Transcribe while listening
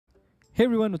Hey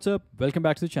everyone, what's up? Welcome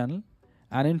back to the channel.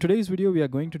 And in today's video, we are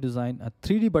going to design a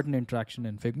 3D button interaction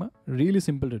in Figma. Really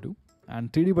simple to do.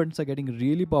 And 3D buttons are getting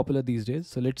really popular these days.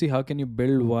 So let's see how can you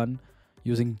build one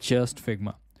using just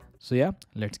Figma. So yeah,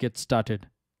 let's get started.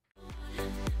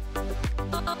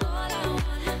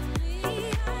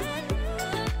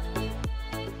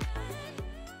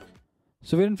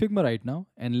 So we're in Figma right now,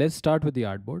 and let's start with the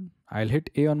artboard. I'll hit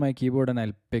A on my keyboard and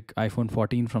I'll pick iPhone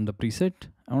 14 from the preset.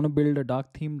 I want to build a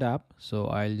dark themed app, so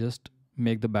I'll just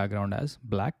make the background as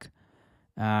black.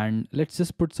 And let's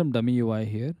just put some dummy UI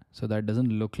here so that doesn't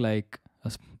look like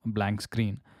a blank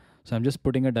screen. So I'm just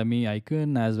putting a dummy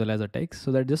icon as well as a text,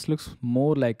 so that just looks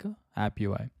more like a app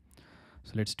UI.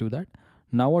 So let's do that.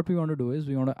 Now what we want to do is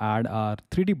we want to add our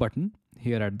 3D button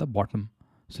here at the bottom.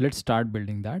 So let's start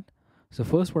building that. So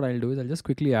first what I'll do is I'll just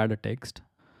quickly add a text.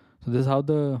 So this is how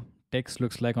the text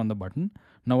looks like on the button.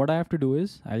 Now what I have to do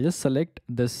is I'll just select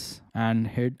this and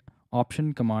hit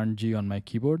Option Command G on my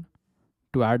keyboard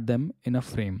to add them in a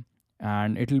frame.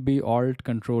 And it'll be Alt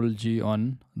Control G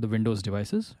on the Windows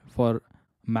devices. For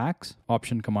Macs,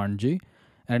 Option Command G,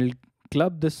 and it'll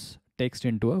club this text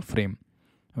into a frame.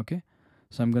 Okay.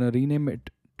 So I'm going to rename it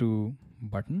to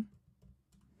button.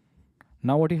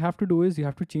 Now what you have to do is you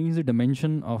have to change the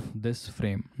dimension of this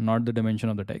frame, not the dimension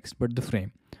of the text, but the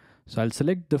frame. So I'll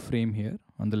select the frame here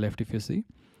on the left if you see,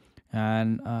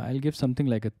 and I'll give something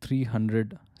like a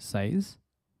 300 size,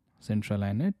 center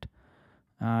align it,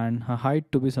 and a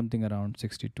height to be something around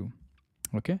 62.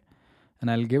 Okay. And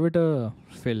I'll give it a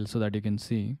fill so that you can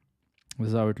see this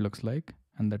is how it looks like,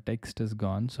 and the text is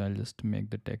gone. So I'll just make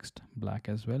the text black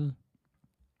as well.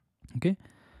 Okay.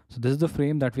 So this is the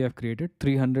frame that we have created,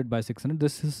 300 by 600.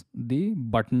 This is the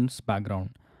button's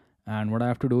background. And what I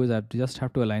have to do is I just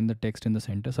have to align the text in the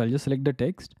center. So I'll just select the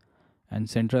text and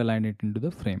center align it into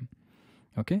the frame.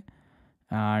 Okay.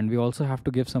 And we also have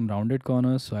to give some rounded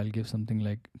corners. So I'll give something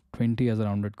like 20 as a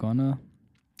rounded corner.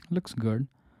 Looks good.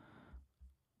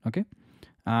 Okay.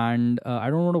 And I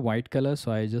don't want a white color,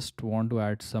 so I just want to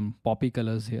add some poppy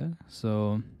colors here.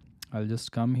 So I'll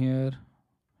just come here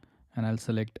and I'll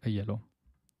select a yellow.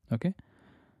 Okay,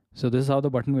 so this is how the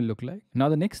button will look like. Now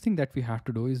the next thing that we have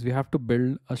to do is we have to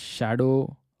build a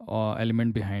shadow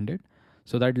element behind it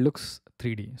so that it looks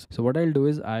 3D. So what I'll do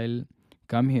is I'll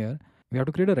come here. We have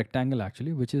to create a rectangle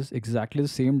actually, which is exactly the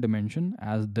same dimension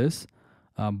as this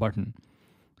button.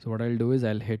 So what I'll do is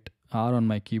I'll hit R on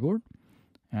my keyboard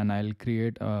and I'll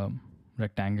create a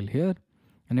rectangle here,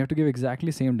 and you have to give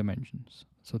exactly same dimensions.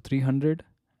 So 300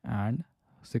 and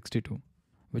 62,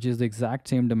 which is the exact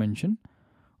same dimension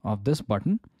of this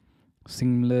button.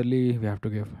 Similarly, we have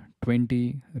to give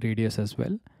 20 radius as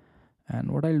well. And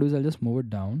what I'll do is I'll just move it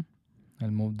down. I'll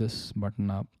move this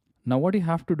button up. Now what you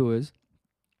have to do is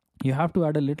you have to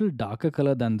add a little darker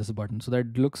color than this button so that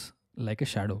it looks like a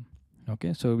shadow.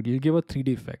 Okay, so you'll give a 3D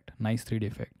effect, nice 3D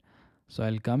effect. So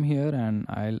I'll come here and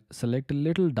I'll select a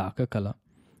little darker color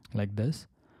like this.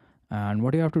 And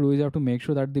what you have to do is you have to make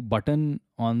sure that the button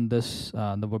on this,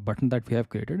 the button that we have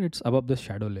created, it's above the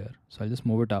shadow layer. So I'll just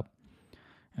move it up.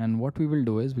 And what we will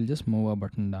do is we'll just move our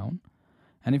button down.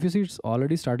 And if you see, it's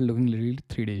already started looking a little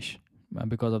 3D-ish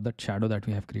because of that shadow that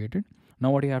we have created.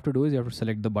 Now what you have to do is you have to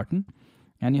select the button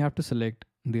and you have to select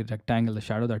the rectangle, the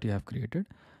shadow that you have created,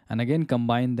 and again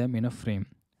combine them in a frame.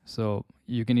 So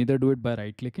you can either do it by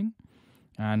right clicking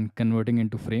and converting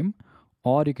into frame,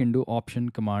 or you can do Option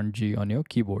Command G on your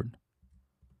keyboard.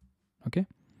 Okay,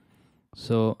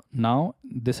 so now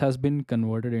this has been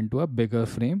converted into a bigger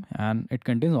frame and it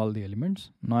contains all the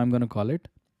elements. Now I'm going to call it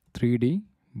 3D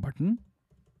button.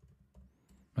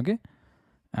 Okay,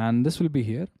 and this will be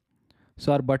here.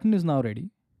 So our button is now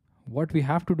ready. What we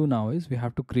have to do now is we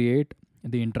have to create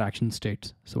the interaction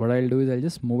states. So what I'll do is I'll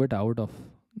just move it out of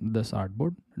this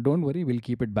artboard. Don't worry, we'll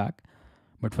keep it back,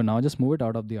 but for now just move it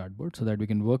out of the artboard so that we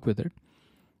can work with it.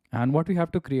 And what we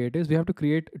have to create is we have to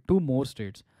create two more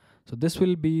states. So this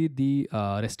will be the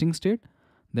resting state,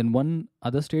 then one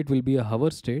other state will be a hover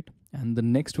state, and the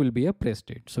next will be a press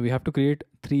state. So we have to create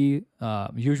three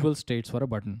usual states for a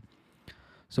button.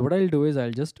 So what I'll do is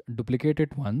I'll just duplicate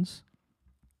it once,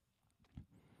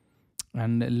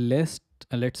 and let's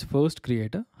first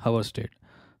create a hover state.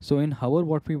 So in hover,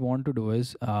 what we want to do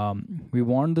is we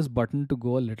want this button to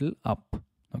go a little up.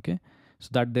 Okay, so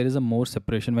that there is a more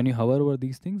separation. When you hover over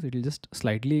these things, it will just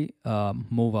slightly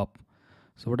move up.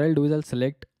 So what I'll do is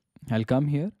I'll come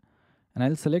here and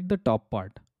I'll select the top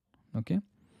part. Okay,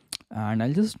 and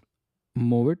I'll just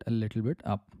move it a little bit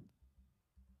up,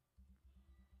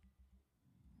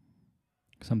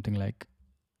 something like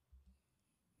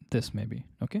this maybe.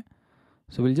 Okay,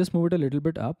 so we'll just move it a little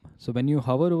bit up. So when you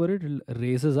hover over it, it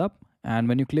raises up and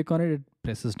when you click on it, it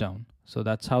presses down. So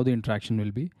that's how the interaction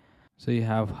will be. So you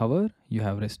have hover, you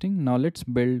have resting. Now let's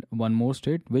build one more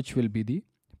state, which will be the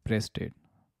press state.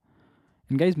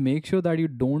 And guys, make sure that you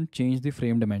don't change the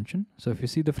frame dimension. So if you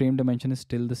see, the frame dimension is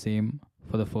still the same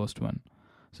for the first one.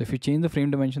 So if you change the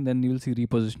frame dimension, then you will see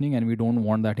repositioning, and we don't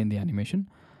want that in the animation.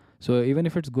 So even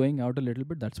if it's going out a little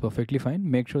bit, that's perfectly fine.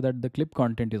 Make sure that the clip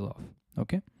content is off.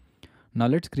 Okay. Now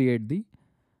let's create the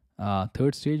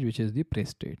third stage, which is the press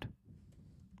state.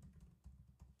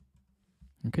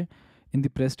 Okay. In the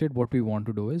press state, what we want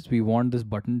to do is we want this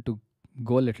button to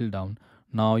go a little down.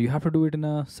 Now you have to do it in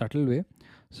a subtle way.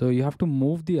 So you have to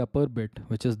move the upper bit,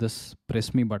 which is this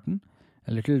press me button,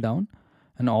 a little down,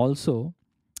 and also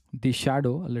the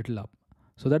shadow a little up,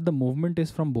 so that the movement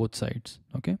is from both sides.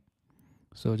 Okay.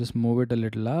 So just move it a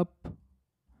little up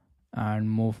and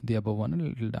move the upper one a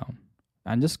little down,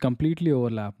 and just completely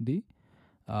overlap the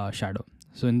shadow.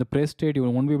 So in the press state, you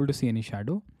won't be able to see any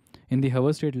shadow. In the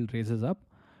hover state, it raises up,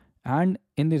 and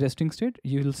in the resting state,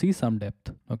 you will see some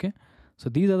depth. Okay. So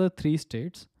these are the three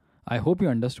states. I hope you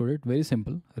understood it. Very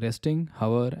simple: resting,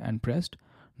 hover, and pressed.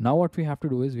 Now what we have to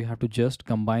do is we have to just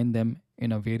combine them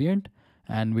in a variant,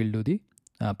 and we'll do the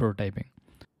prototyping.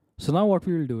 So now what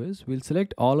we will do is we'll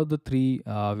select all of the three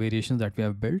variations that we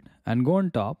have built and go on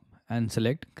top and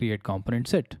select create component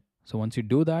set. So once you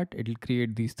do that, it will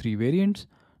create these three variants.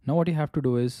 Now what you have to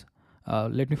do is,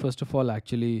 let me first of all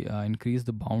actually increase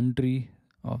the boundary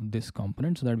of this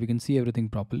component so that we can see everything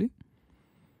properly.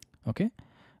 Okay.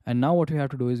 And now what we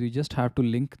have to do is we just have to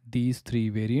link these three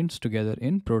variants together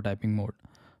in prototyping mode.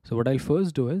 So what I'll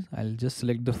first do is I'll just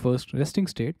select the first resting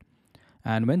state,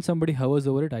 and when somebody hovers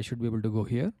over it, I should be able to go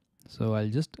here. So I'll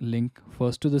just link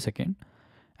first to the second,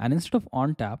 and instead of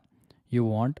on tap, you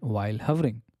want while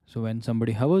hovering. So when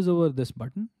somebody hovers over this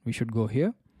button, we should go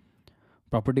here.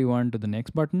 Property 1 to the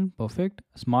next button. Perfect.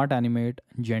 Smart animate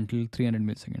gentle 300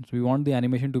 milliseconds. We want the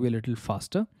animation to be a little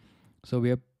faster. So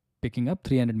we are picking up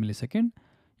 300 millisecond.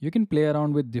 You can play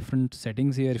around with different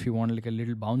settings here. If you want like a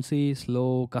little bouncy,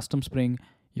 slow, custom spring,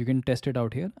 you can test it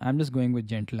out here. I'm just going with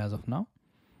gentle as of now.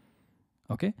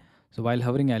 Okay. So while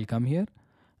hovering, I'll come here.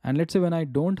 And let's say when I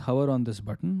don't hover on this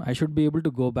button, I should be able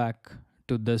to go back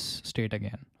to this state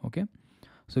again. Okay.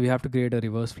 So we have to create a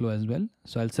reverse flow as well.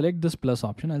 So I'll select this plus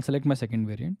option. I'll select my second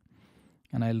variant,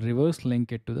 and I'll reverse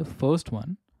link it to the first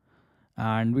one.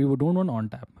 And we don't want on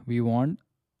tap. We want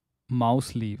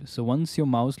mouse leave. So once your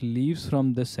mouse leaves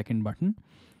from this second button,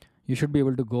 you should be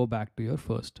able to go back to your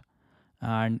first.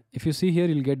 And if you see here,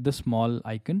 you'll get the small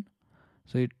icon.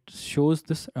 So it shows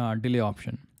this delay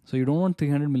option. So you don't want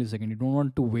 300 milliseconds. You don't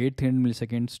want to wait 300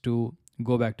 milliseconds to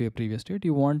go back to your previous state.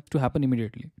 You want to happen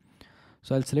immediately.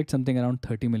 So I'll select something around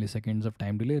 30 milliseconds of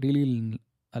time delay, really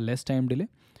a less time delay,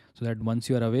 so that once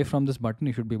you are away from this button,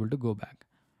 you should be able to go back.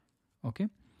 Okay.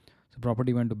 So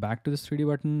property went to back to this 3D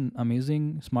button.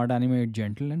 Amazing. Smart animate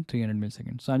gentle and 300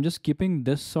 milliseconds. So I'm just keeping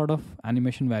this sort of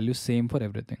animation value same for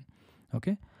everything.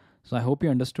 Okay. So I hope you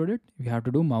understood it. We have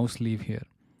to do mouse leave here.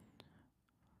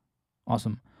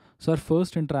 Awesome. So our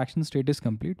first interaction state is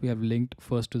complete. We have linked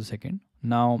first to the second.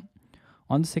 Now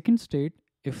on the second state,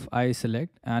 if I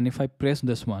select and if I press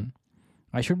this one,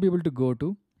 I should be able to go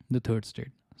to the third state.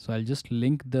 So I'll just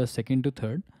link the second to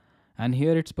third, and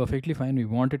here it's perfectly fine. We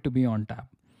want it to be on tap.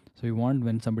 So we want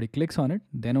when somebody clicks on it,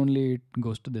 then only it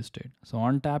goes to this state. So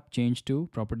on tap, change to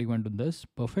property one to this.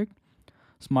 Perfect.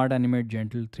 Smart animate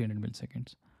gentle 300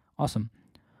 milliseconds. Awesome.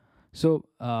 So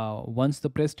once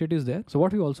the press state is there, so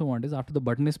what we also want is after the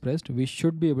button is pressed, we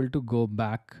should be able to go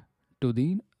back to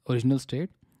the original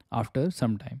state after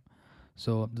some time.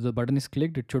 So the button is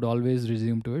clicked, it should always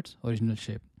resume to its original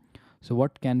shape. So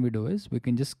what can we do is we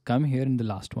can just come here in the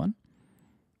last one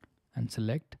and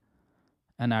select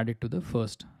and add it to the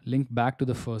first, link back to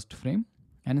the first frame.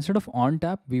 And instead of on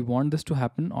tap, we want this to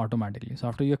happen automatically. So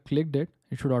after you have clicked it,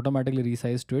 it should automatically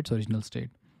resize to its original state.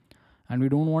 And we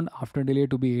don't want after delay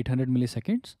to be 800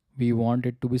 milliseconds. We want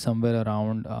it to be somewhere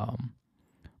around,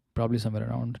 probably somewhere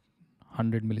around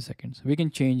 100 milliseconds. We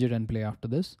can change it and play after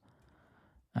this.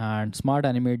 And smart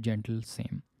animate gentle,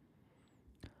 same.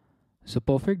 So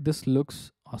perfect. This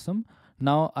looks awesome.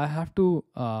 Now I have to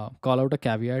call out a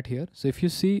caveat here. So if you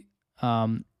see,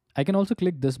 I can also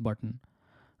click this button,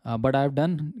 but I've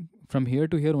done from here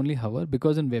to here only hover,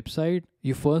 because in website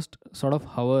you first sort of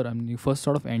hover, you first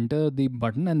sort of enter the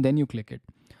button and then you click it.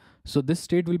 So this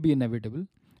state will be inevitable.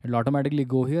 It'll automatically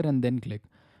go here and then click.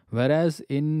 Whereas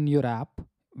in your app,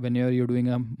 when you're doing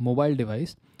a mobile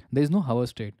device, there is no hover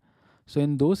state. So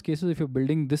in those cases, if you're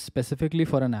building this specifically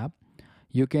for an app,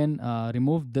 you can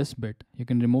remove this bit. You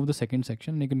can remove the second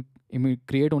section. You can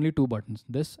create only two buttons,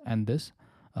 this and this.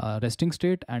 resting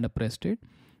state and a press state,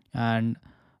 and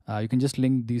you can just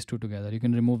link these two together. You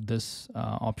can remove this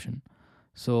option.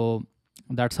 So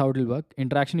that's how it will work.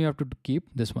 Interaction you have to keep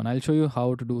this one. I'll show you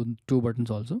how to do two buttons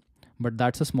also, but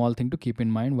that's a small thing to keep in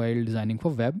mind while designing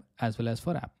for web as well as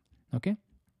for app. Okay,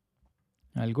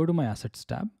 I'll go to my assets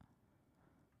tab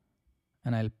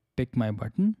and I'll pick my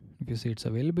button. If you see, it's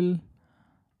available,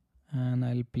 and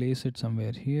I'll place it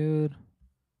somewhere here.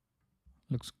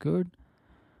 Looks good.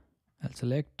 I'll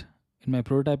select. In my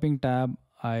prototyping tab,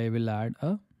 I will add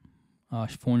a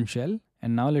phone shell,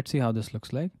 and now let's see how this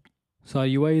looks like. So our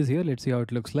UI is here. Let's see how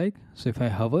it looks like. So if I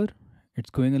hover, it's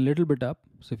going a little bit up.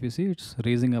 So if you see, it's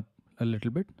raising up a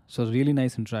little bit. So really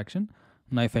nice interaction.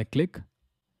 Now if I click,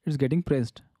 it's getting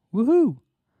pressed. Woohoo!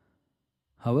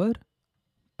 Hover,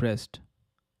 pressed.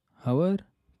 Hover,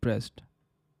 pressed.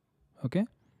 Okay,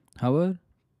 hover,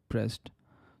 pressed.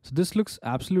 So this looks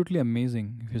absolutely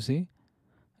amazing if you see,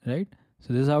 right?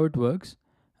 So this is how it works,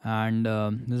 and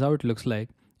this is how it looks like.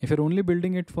 If you're only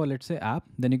building it for, let's say, app,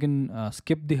 then you can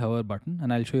skip the hover button,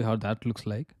 and I'll show you how that looks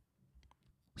like.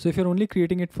 So if you're only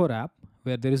creating it for app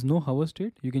where there is no hover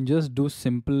state, you can just do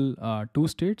simple two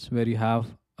states where you have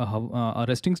a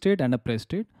resting state and a press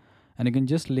state, and you can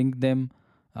just link them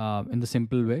in the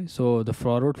simple way. So the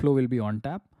forward flow will be on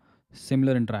tap,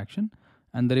 similar interaction,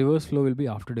 and the reverse flow will be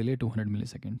after delay 200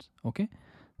 milliseconds. Okay,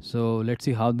 so let's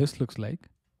see how this looks like.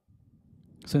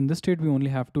 So in this state, we only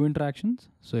have two interactions.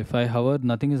 So if I hover,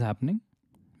 nothing is happening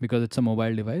because it's a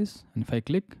mobile device. And if I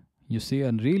click, you see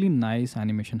a really nice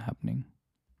animation happening.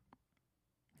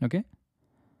 Okay.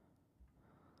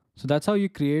 So that's how you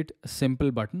create a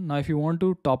simple button. Now, if you want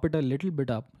to top it a little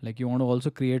bit up, like you want to also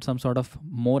create some sort of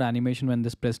more animation when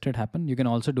this press state happen, you can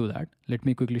also do that. Let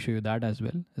me quickly show you that as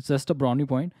well. It's just a brownie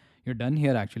point. You're done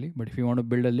here actually. But if you want to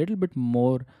build a little bit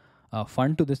more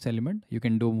fun to this element, you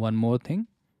can do one more thing.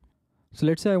 So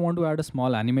let's say I want to add a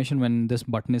small animation when this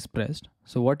button is pressed.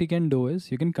 So what you can do is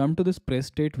you can come to this press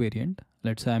state variant.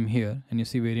 Let's say I'm here and you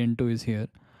see variant 2 is here.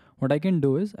 What I can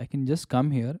do is I can just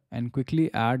come here and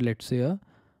quickly add, let's say, a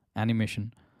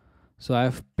animation. So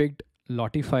I've picked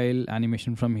Lottie file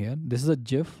animation from here. This is a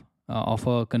GIF of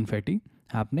a confetti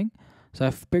happening. So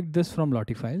I've picked this from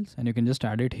Lottie files, and you can just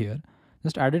add it here.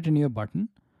 Just add it in your button.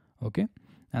 Okay.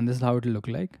 And this is how it will look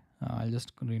like. I'll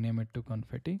just rename it to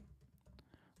confetti.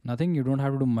 Nothing, you don't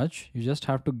have to do much. You just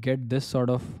have to get this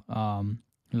sort of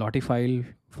Lottie file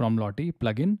from Lottie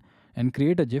plugin and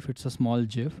create a GIF. It's a small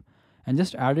GIF, and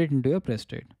just add it into your press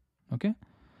state. Okay.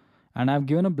 And I've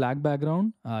given a black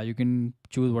background. You can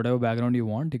choose whatever background you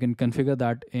want. You can configure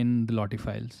that in the Lottie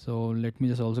files. So let me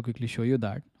just also quickly show you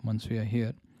that once we are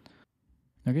here.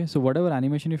 Okay. So whatever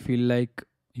animation you feel like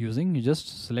using, you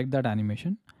just select that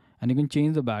animation. And you can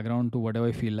change the background to whatever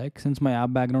I feel like. Since my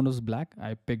app background was black,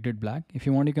 I picked it black. If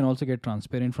you want, you can also get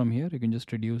transparent from here. You can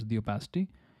just reduce the opacity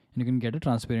and you can get a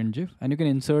transparent GIF, and you can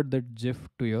insert that GIF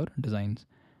to your designs.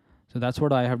 So that's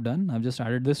what I have done. I've just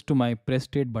added this to my press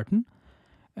state button,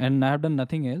 and I have done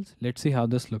nothing else. Let's see how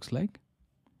this looks like.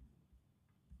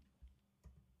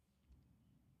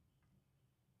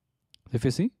 If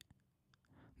you see,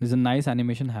 there's a nice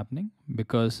animation happening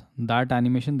because that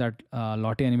animation, that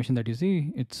Lottie animation that you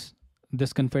see, it's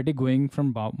this confetti going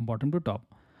from bottom to top,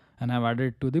 and I've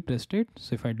added it to the press state.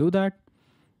 So if I do that,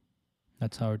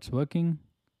 that's how it's working.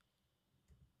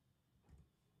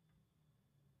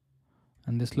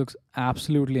 And this looks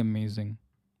absolutely amazing.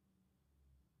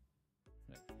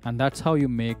 And that's how you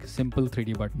make simple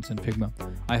 3D buttons in Figma.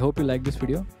 I hope you like this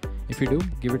video. If you do,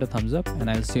 give it a thumbs up, and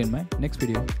I'll see you in my next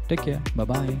video. Take care.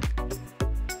 Bye-bye.